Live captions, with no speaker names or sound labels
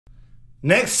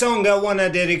Next song I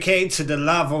wanna dedicate to the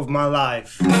love of my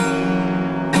life.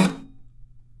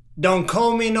 Don't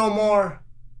call me no more,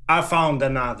 I found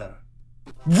another.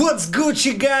 What's good,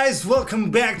 you guys?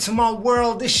 Welcome back to my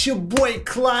world. It's your boy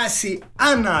Classy.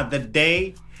 Another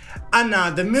day,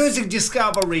 another music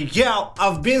discovery. Yo,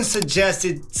 I've been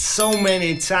suggested so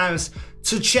many times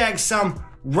to check some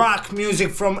rock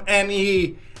music from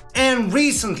NE. And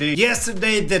recently,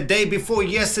 yesterday, the day before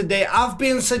yesterday, I've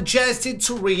been suggested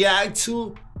to react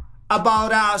to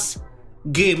About Us,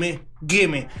 Gimme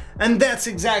Gimme. And that's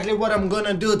exactly what I'm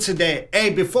gonna do today. Hey,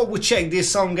 before we check this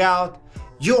song out,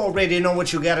 you already know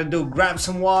what you gotta do. Grab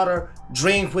some water,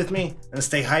 drink with me, and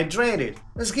stay hydrated.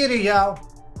 Let's get it, y'all.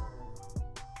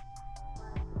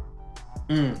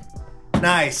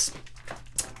 Nice.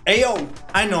 Ayo,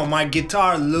 I know my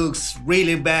guitar looks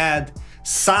really bad,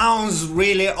 sounds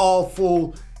really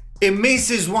awful, it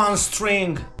misses one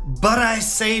string, but I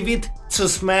save it to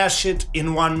smash it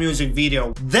in one music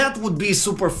video. That would be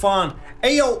super fun.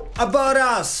 Ayo, About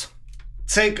Us,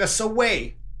 take us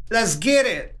away. Let's get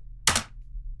it.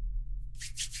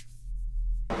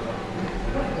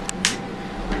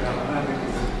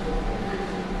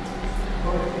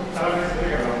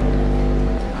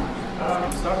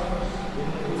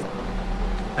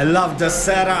 I love the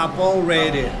setup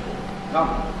already.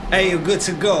 Hey, you're good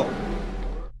to go.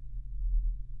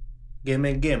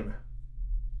 Gimme Gimme.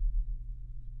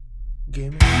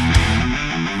 Gimme.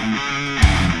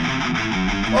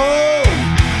 Oh!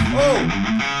 Oh!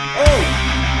 Oh!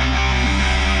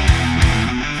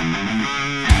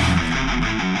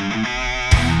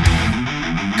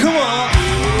 Come on!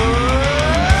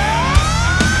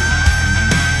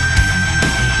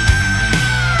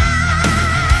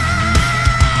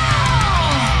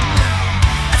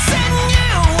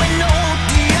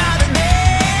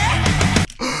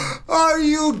 Are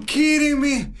you kidding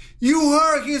me? You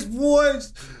heard his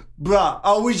voice? Bruh,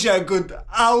 I wish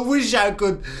I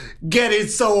could get it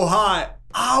so high.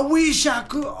 I wish I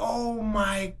could. Oh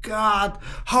my God.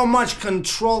 How much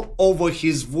control over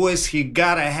his voice he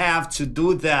gotta have to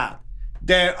do that.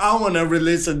 There, I wanna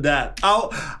re-listen that.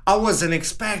 I wasn't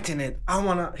expecting it. I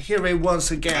wanna hear it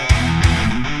once again.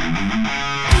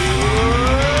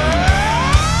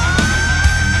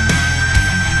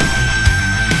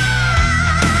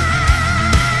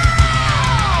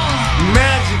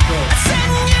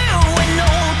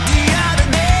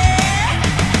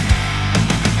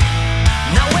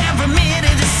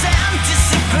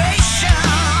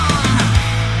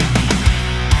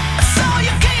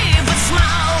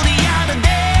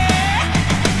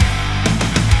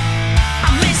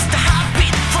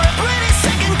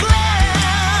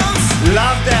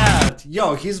 Love that!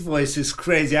 Yo, his voice is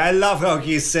crazy. I love how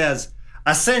he says,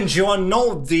 I sent you a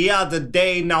note the other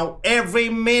day, now every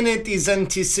minute is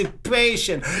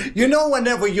anticipation. You know,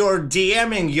 whenever you're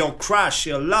DMing your crush,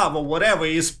 your love or whatever,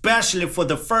 especially for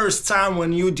the first time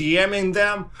when you DMing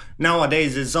them,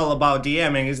 nowadays it's all about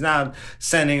DMing, it's not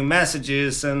sending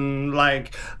messages and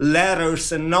like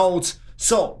letters and notes.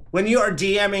 So when you are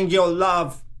DMing your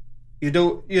love, you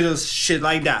do shit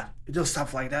like that. You do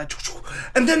stuff like that,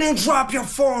 and then you drop your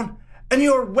phone and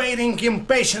you're waiting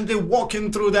impatiently,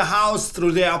 walking through the house,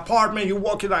 through the apartment. You're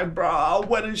walking like, bro,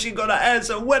 when is she gonna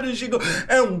answer? When is she gonna,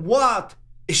 and what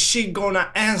is she gonna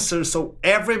answer? So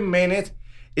every minute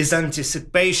is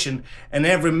anticipation, and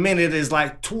every minute is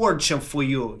like torture for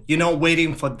you, you know,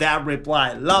 waiting for that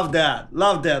reply. Love that,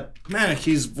 man.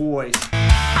 His voice.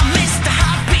 I missed the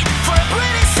heartbeat for a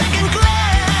pretty second glance.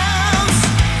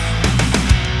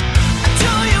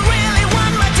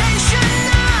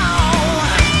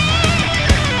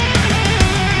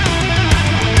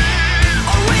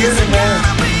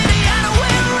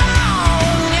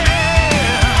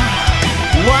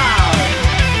 Wow.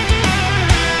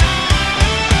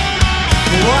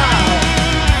 Wow.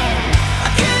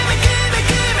 Gimme, gimme,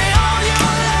 gimme all your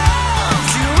love.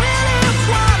 You really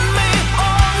want me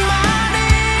on my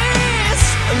knees.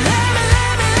 Let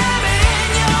me in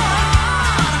your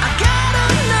heart. I gotta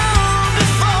know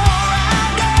before I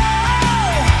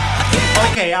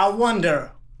go. Okay, I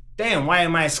wonder. Damn, why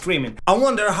am I screaming? I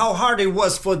wonder how hard it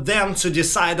was for them to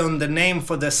decide on the name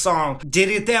for the song. Did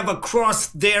it ever cross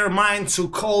their mind to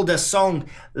call the song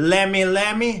Lemmy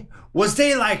Lemmy? Was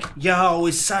they like, yo,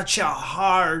 it's such a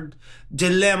hard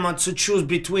dilemma to choose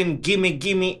between Gimme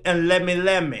Gimme and Lemmy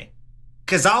Lemmy?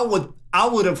 Cause I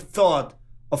would have thought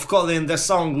of calling the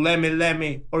song Lemmy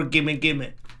Lemmy or Gimme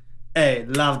Gimme. Hey,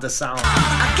 love the sound.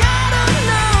 I gotta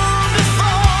know before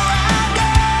I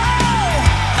go.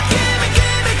 Gimme,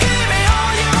 gimme, gimme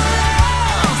all your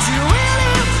love. You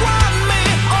really want me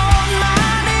on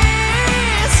my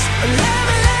knees. Let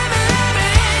me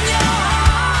in your heart.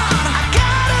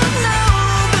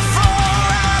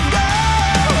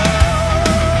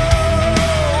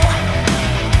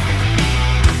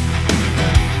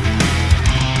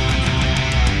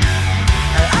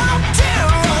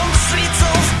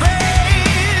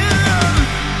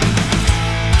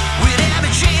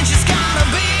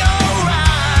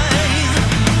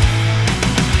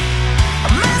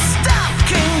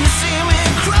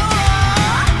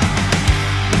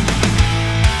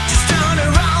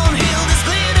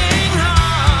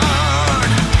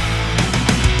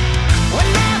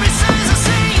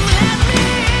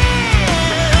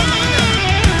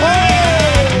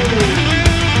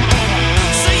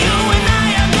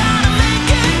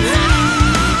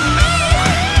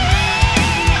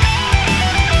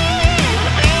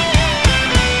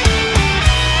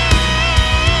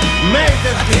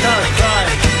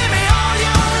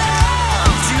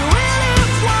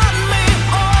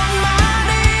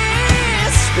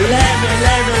 let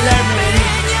me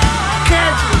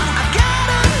catch it.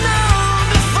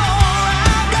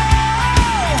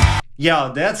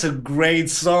 Yo, that's a great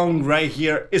song right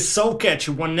here. It's so catchy.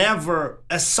 Whenever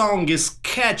a song is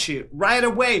catchy, right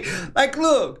away. Like,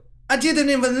 look, I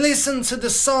didn't even listen to the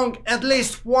song at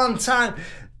least one time.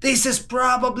 This is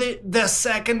probably the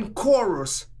second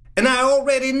chorus. And I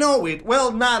already know it.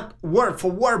 Well, not word for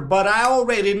word, but I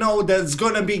already know that it's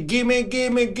gonna be gimme,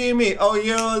 gimme, gimme, oh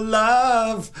your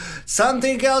love.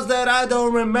 Something else that I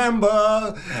don't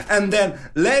remember. And then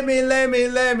let me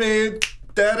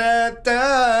da da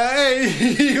da. Hey,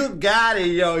 you got it,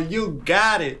 yo, you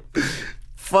got it.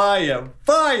 Fire,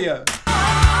 fire.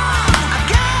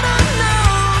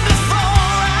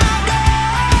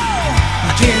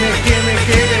 Gimme, gimme,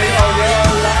 gimme, oh your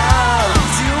love.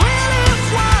 Do you really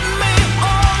want me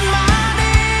on my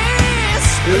knees?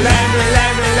 Let me.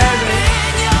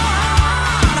 In your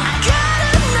heart, I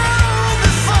gotta know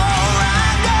before I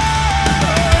go.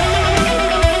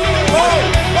 Oh.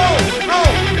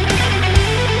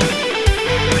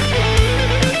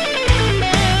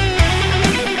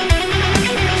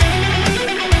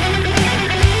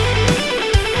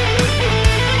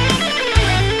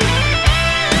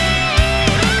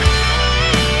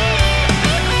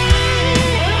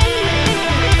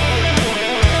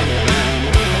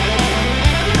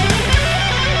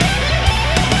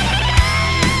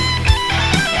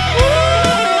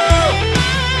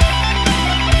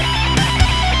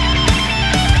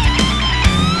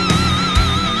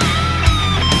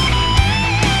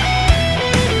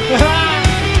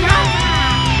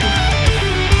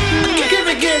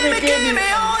 Give me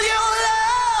all your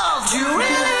love. Do you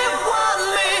really want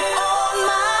me on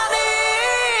my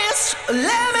knees?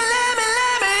 Let me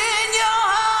in your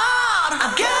heart.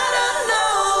 I gotta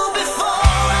know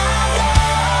before I go.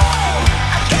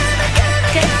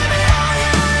 Give me all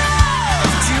your love.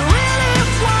 Do you really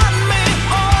want me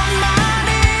on my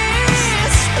knees?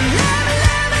 Let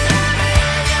me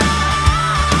in your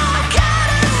heart. I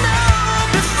gotta know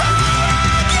before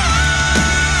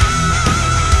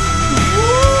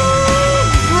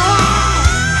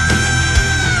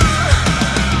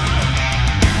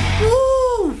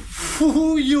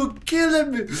Ooh, you killing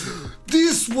me.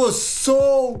 This was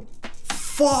so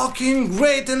fucking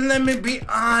great, and let me be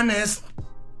honest.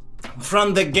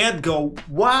 From the get-go,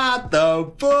 what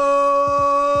the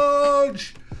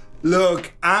fudge?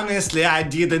 Look, honestly, I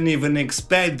didn't even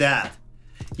expect that.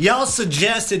 Y'all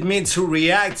suggested me to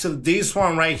react to this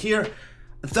one right here.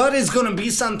 I thought it's gonna be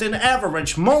something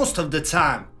average most of the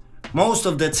time. Most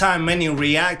of the time, many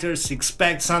reactors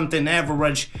expect something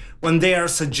average when they are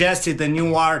suggested a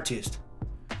new artist.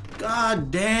 God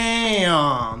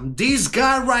damn, this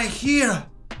guy right here.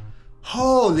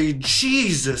 Holy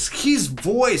Jesus, his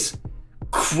voice,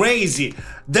 crazy.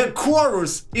 The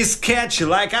chorus is catchy,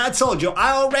 like I told you,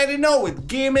 I already know it.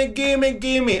 Gimme, gimme,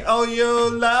 gimme, oh your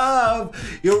love.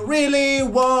 You really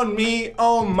want me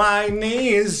on my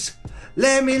knees.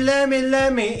 Let me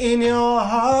in your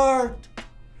heart.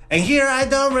 And here I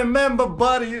don't remember,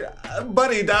 but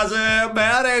it doesn't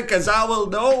matter, cause I will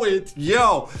know it,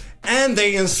 yo. And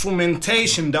the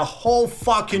instrumentation, the whole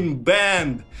fucking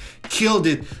band killed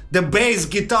it. The bass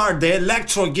guitar, the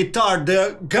electro guitar,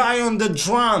 the guy on the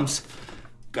drums.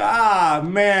 God,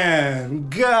 man,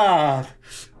 God.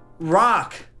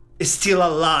 Rock is still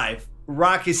alive.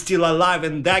 Rock is still alive,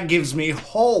 and that gives me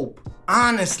hope,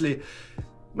 honestly.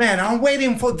 Man, I'm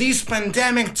waiting for this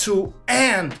pandemic to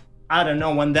end. I don't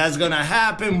know when that's gonna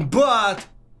happen, but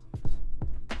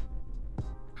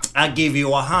I give you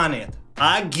 100.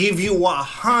 I give you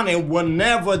 100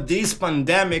 whenever this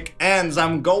pandemic ends.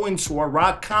 I'm going to a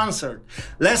rock concert.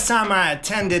 Last time I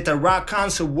attended a rock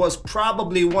concert was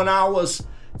probably when I was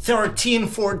 13,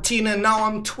 14, and now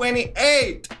I'm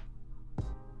 28.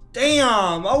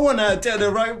 Damn, I wanna attend a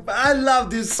rock. I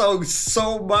love this song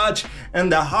so much,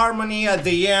 and the harmony at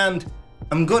the end.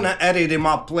 I'm gonna add it in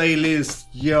my playlist.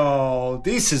 Yo,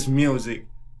 this is music.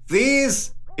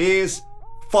 This is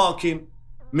fucking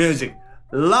music.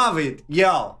 Love it,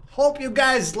 yo. Hope you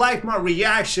guys like my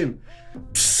reaction.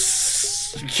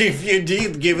 If you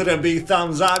did, give it a big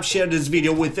thumbs up, share this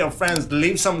video with your friends,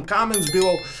 leave some comments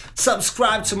below,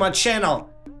 subscribe to my channel.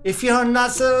 If you're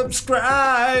not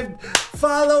subscribed,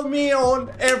 follow me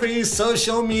on every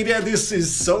social media. This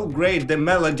is so great. The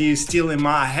melody is still in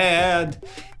my head.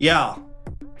 Yeah.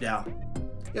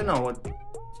 You know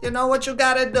what you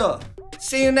gotta do.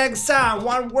 See you next time.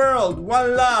 One world,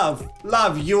 one love.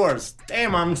 Love yours.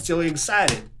 Damn, I'm still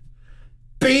excited.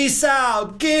 Peace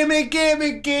out. Gimme,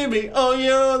 gimme, gimme all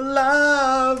your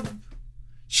love.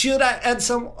 Should I add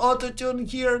some autotune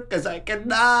here? Cause I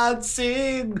cannot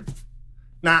sing.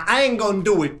 Nah, I ain't gonna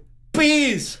do it.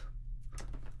 Peace.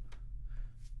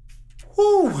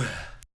 Whew.